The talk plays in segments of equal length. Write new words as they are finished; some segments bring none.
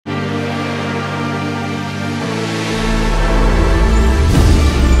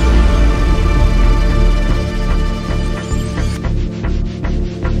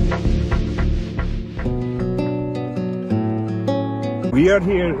We are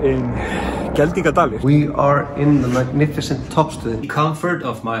here in Geldingadalur. We are in the magnificent Topstöðin. The comfort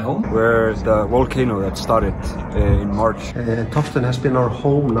of my home. Where the volcano that started in March. Topstöðin has been our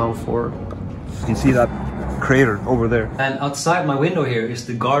home now for... You can see that crater over there. And outside my window here is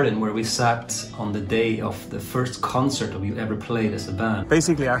the garden where we sat on the day of the first concert we ever played as a band.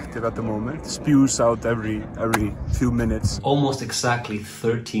 Basically active at the moment, spews out every few minutes. Almost exactly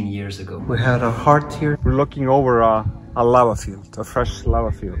 13 years ago. We had our heart here. We're looking over a lava field, a fresh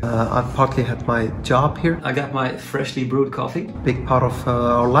lava field. I've partly had my job here. I got my freshly brewed coffee. A big part of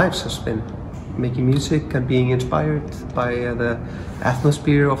our lives has been making music and being inspired by the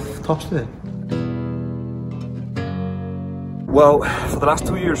atmosphere of Topstöðin. Well, for the last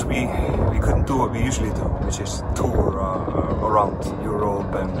 2 years we couldn't do what we usually do, which is tour around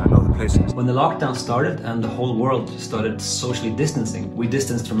Europe and other places. When the lockdown started and the whole world started socially distancing, we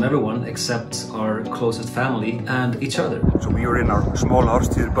distanced from everyone except our closest family and each other. So we were in our small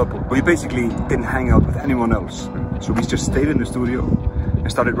Arstidir bubble. We basically didn't hang out with anyone else. So we just stayed in the studio and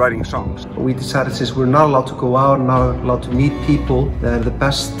started writing songs. We decided since we're not allowed to go out, not allowed to meet people, then the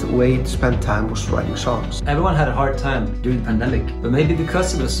best way to spend time was writing songs. Everyone had a hard time during the pandemic, but maybe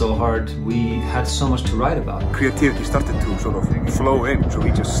because it was so hard, we had so much to write about. Creativity started to sort of flow in, so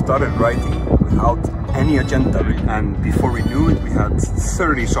we just started writing without any agenda. And before we knew it, we had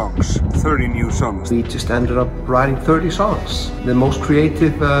 30 songs, 30 new songs. We just ended up writing 30 songs. The most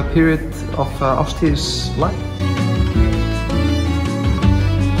creative period of Arstidir's life.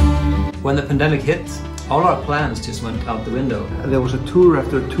 When the pandemic hit, all our plans just went out the window. There was a tour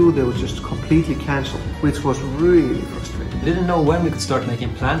after a tour that was just completely cancelled, which was really frustrating. We didn't know when we could start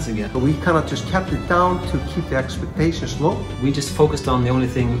making plans again. But we kind of just kept it down to keep the expectations low. We just focused on the only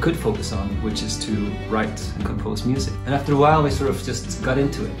thing we could focus on, which is to write and compose music. And after a while, we sort of just got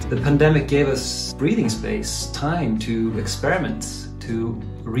into it. The pandemic gave us breathing space, time to experiment, to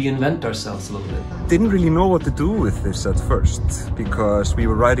reinvent ourselves a little bit. Didn't really know what to do with this at first, because we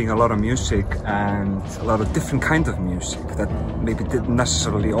were writing a lot of music and a lot of different kinds of music that maybe didn't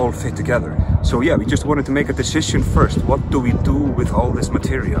necessarily all fit together. So yeah, we just wanted to make a decision first. What do we do with all this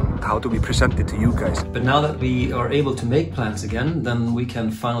material? How do we present it to you guys? But now that we are able to make plans again, then we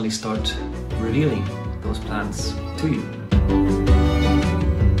can finally start revealing those plans to you.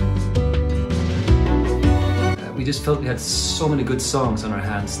 We just felt we had so many good songs on our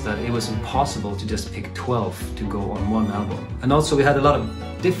hands that it was impossible to just pick 12 to go on one album. And also we had a lot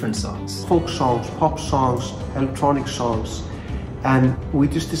of different songs. Folk songs, pop songs, electronic songs. And we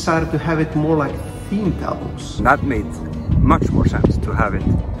just decided to have it more like themed albums. And that made much more sense to have it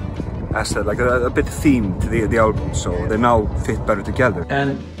as a bit themed to the album, so they now fit better together.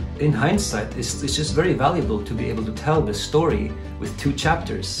 And in hindsight, it's just very valuable to be able to tell this story with 2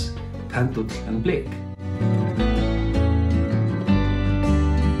 chapters, Pendúll and Blik.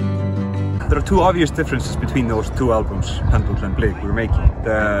 There are 2 obvious differences between those 2 albums, Pendúll and Blik, we're making.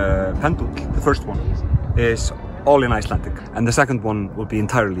 The Pendúll, the first one, is all in Icelandic, and the second one will be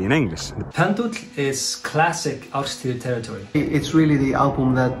entirely in English. Pendúll is classic Arstidir territory. It's really the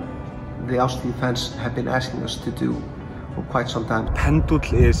album that the Arstidir fans have been asking us to do for quite some time. Pendúll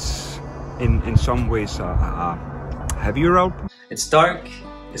is, in some ways, a heavier album. It's dark,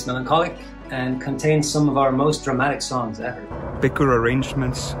 it's melancholic, and contains some of our most dramatic songs ever. Bigger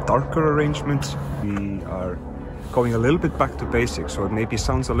arrangements, darker arrangements. We are going a little bit back to basics, so it maybe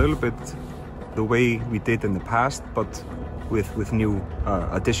sounds a little bit the way we did in the past, but with new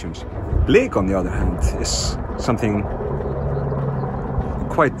additions. Blik, on the other hand, is something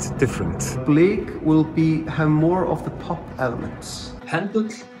quite different. Blik will have more of the pop elements.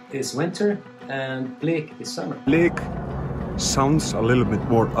 Pendúll is winter and Blik is summer. Blik sounds a little bit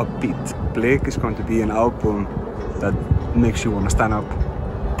more upbeat. Blik is going to be an album that makes you want to stand up,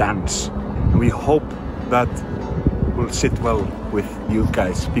 dance. And we hope that will sit well with you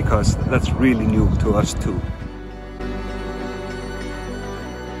guys, because that's really new to us too.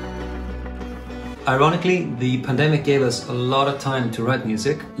 Ironically, the pandemic gave us a lot of time to write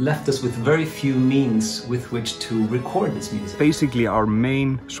music, left us with very few means with which to record this music. Basically, our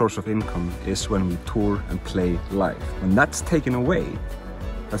main source of income is when we tour and play live. When that's taken away,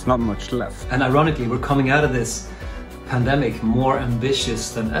 there's not much left. And ironically, we're coming out of this pandemic more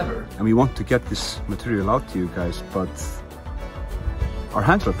ambitious than ever. And we want to get this material out to you guys, but our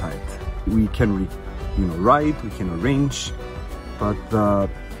hands are tied. We can write, we can arrange, but the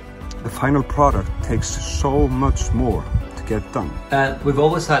final product takes so much more to get done. And we've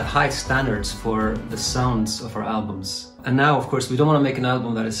always had high standards for the sounds of our albums. And now, of course, we don't want to make an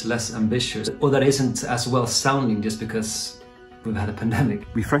album that is less ambitious or that isn't as well sounding just because we've had a pandemic.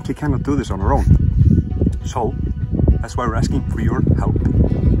 We frankly cannot do this on our own. So That's why we're asking for your help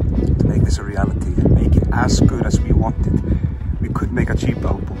to make this a reality and make it as good as we wanted. We could make a cheap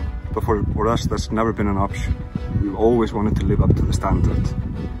album, but for us that's never been an option. We've always wanted to live up to the standard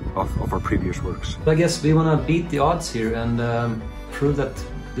of our previous works. I guess we want to beat the odds here and prove that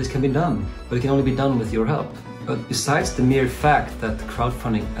this can be done, but it can only be done with your help. But besides the mere fact that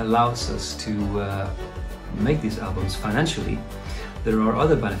crowdfunding allows us to make these albums financially, there are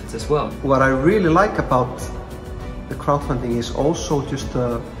other benefits as well. What I really like about the crowdfunding is also just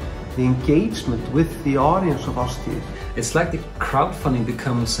the engagement with the audience of Arstidir. It's like the crowdfunding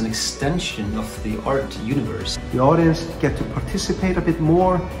becomes an extension of the art universe. The audience get to participate a bit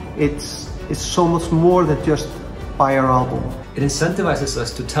more. It's so much more than just buy our album. It incentivizes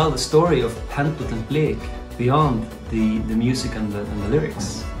us to tell the story of Pendúll and Blik beyond the music and the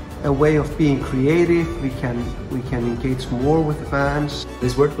lyrics. A way of being creative, we can engage more with the fans.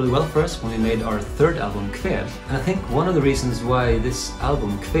 This worked really well for us when we made our third album, Kveld. And I think one of the reasons why this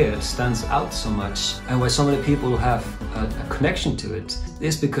album, Kveld, stands out so much and why so many people have a connection to it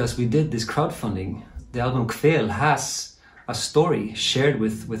is because we did this crowdfunding. The album Kveld has a story shared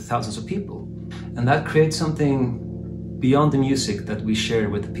with thousands of people. And that creates something beyond the music that we share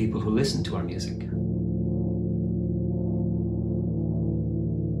with the people who listen to our music.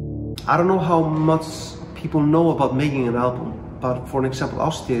 I don't know how much people know about making an album, but for an example,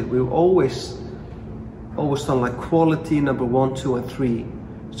 Arstidir, we've always done like quality number 1, 2, and 3,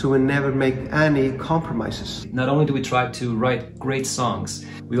 so we never make any compromises. Not only do we try to write great songs,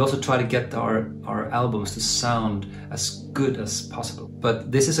 we also try to get our albums to sound as good as possible.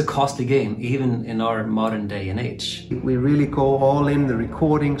 But this is a costly game, even in our modern day and age. We really go all in the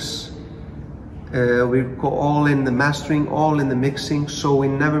recordings. We go all in the mastering, all in the mixing, so we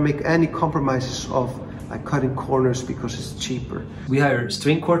never make any compromises of like cutting corners because it's cheaper. We hire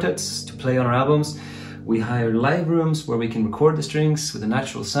string quartets to play on our albums. We hire live rooms where we can record the strings with a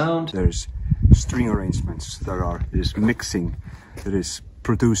natural sound. There's string arrangements, there is mixing, there is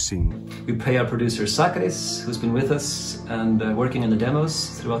producing. We pay our producer Zacharias, who's been with us and working on the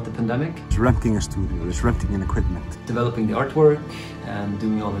demos throughout the pandemic. There's renting a studio, there's renting an equipment. Developing the artwork and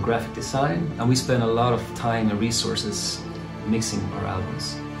doing all the graphic design. And we spend a lot of time and resources mixing our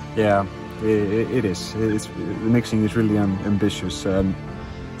albums. Yeah, it is. The mixing is really ambitious.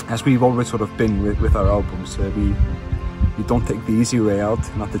 As we've always sort of been with our albums, we don't take the easy way out,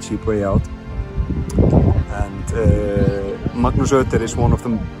 not the cheap way out. And Magnús is one of the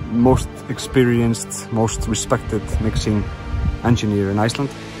most experienced, most respected mixing engineer in Iceland.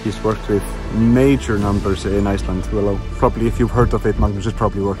 He's worked with major numbers in Iceland. Well, probably if you've heard of it, Magnús has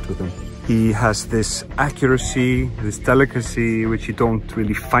probably worked with him. He has this accuracy, this delicacy, which you don't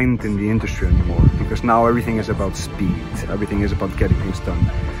really find in the industry anymore, because now everything is about speed, everything is about getting things done.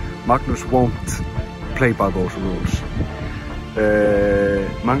 Magnús won't play by those rules.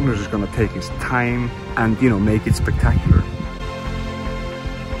 Magnús is going to take his time and, you know, make it spectacular.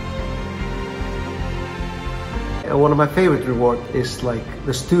 One of my favorite rewards is like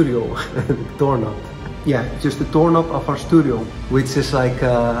the studio, the doorknob. Yeah, just the doorknob of our studio, which is like,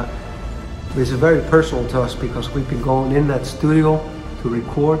 which is very personal to us because we've been going in that studio to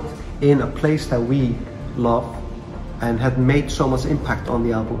record in a place that we love and had made so much impact on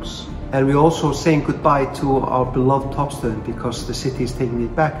the albums. And we're also saying goodbye to our beloved Topstöðin because the city is taking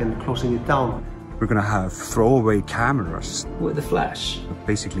it back and closing it down. We're gonna have throwaway cameras. With the flash.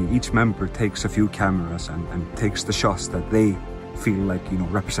 Basically, each member takes a few cameras and takes the shots that they feel like, you know,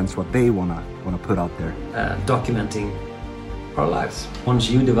 represents what they wanna put out there. Documenting our lives. Once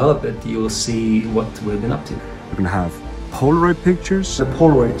you develop it, you'll see what we've been up to. We're gonna have Polaroid pictures. The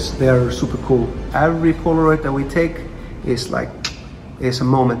Polaroids, they're super cool. Every Polaroid that we take is a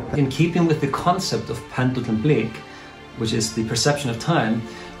moment. In keeping with the concept of Pendúll and Blik, which is the perception of time,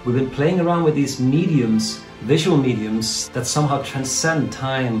 we've been playing around with these mediums, visual mediums, that somehow transcend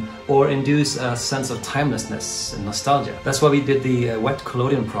time or induce a sense of timelessness and nostalgia. That's why we did the wet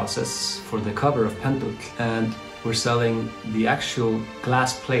collodion process for the cover of Pendúll, and we're selling the actual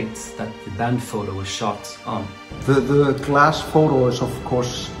glass plate that the band photo was shot on. The glass photo is of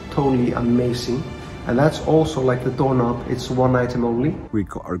course totally amazing. And that's also like the doorknob, it's one item only. We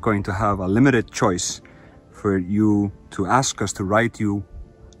are going to have a limited choice for you to ask us to write you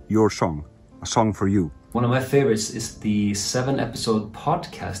your song, a song for you. One of my favorites is the 7-episode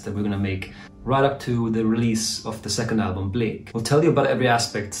podcast that we're gonna make right up to the release of the second album, Blik. We'll tell you about every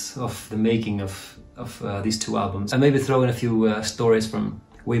aspect of the making of these two albums and maybe throw in a few stories from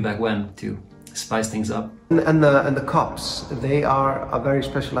way back when to spice things up. And the cups, they are a very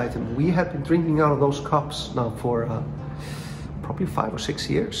special item. We have been drinking out of those cups now for probably 5 or 6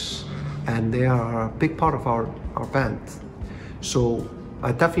 years. and they are a big part of our band. So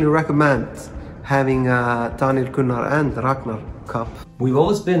I definitely recommend having Daniel, Gunnar and Ragnar cup. We've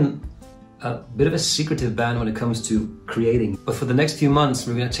always been a bit of a secretive band when it comes to creating, but for the next few months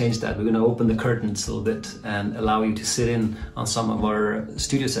we're going to change that. We're going to open the curtains a little bit and allow you to sit in on some of our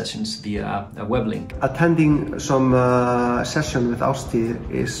studio sessions via a web link. Attending some session with Arstidir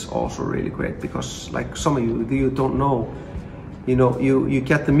is also really great, because like some of you don't know, you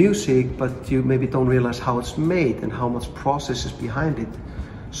get the music, but you maybe don't realize how it's made and how much process is behind it.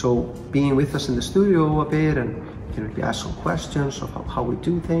 So being with us in the studio a bit, and you ask some questions of how we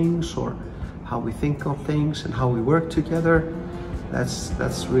do things, or how we think of things, and how we work together,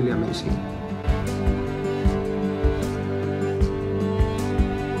 that's really amazing.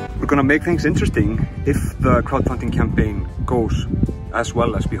 We're gonna make things interesting if the crowdfunding campaign goes as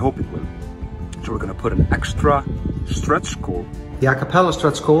well as we hope it will. So we're gonna put an extra stretch goal. The a cappella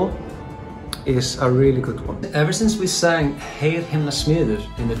stretch goal is a really good one. Ever since we sang Heyr himna smiður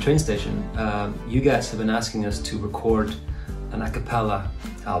in the train station, you guys have been asking us to record an a cappella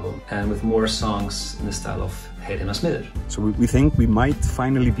album, and with more songs in the style of Heyr himna smiður. So we think we might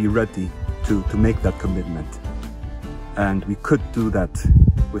finally be ready to make that commitment, and we could do that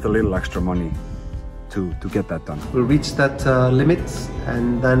with a little extra money to get that done. We'll reach that limit,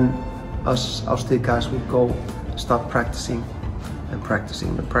 and then us Arstidir guys will go start practicing and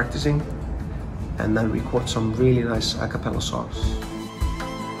practicing and practicing, and then record some really nice a cappella songs.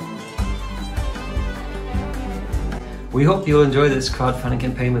 We hope you'll enjoy this crowdfunding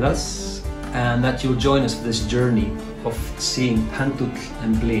campaign with us, and that you'll join us for this journey of seeing Pendúll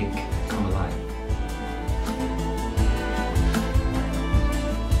and Blik